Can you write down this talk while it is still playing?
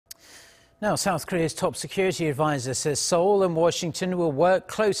Now, South Korea's top security advisor says Seoul and Washington will work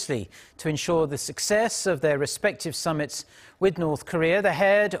closely to ensure the success of their respective summits with North Korea. The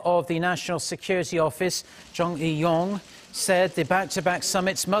head of the National Security Office, Eui-yong, said the back-to-back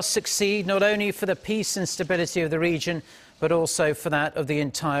summits must succeed not only for the peace and stability of the region, but also for that of the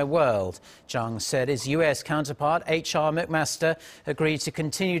entire world. Chung said his U.S. counterpart, H.R. McMaster, agreed to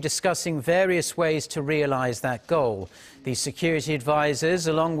continue discussing various ways to realize that goal. The security advisors,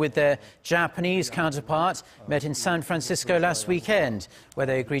 along with their Japanese counterpart, met in San Francisco last weekend, where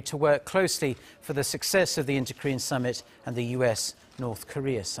they agreed to work closely for the success of the Inter-Korean Summit and the U.S. North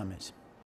Korea Summit.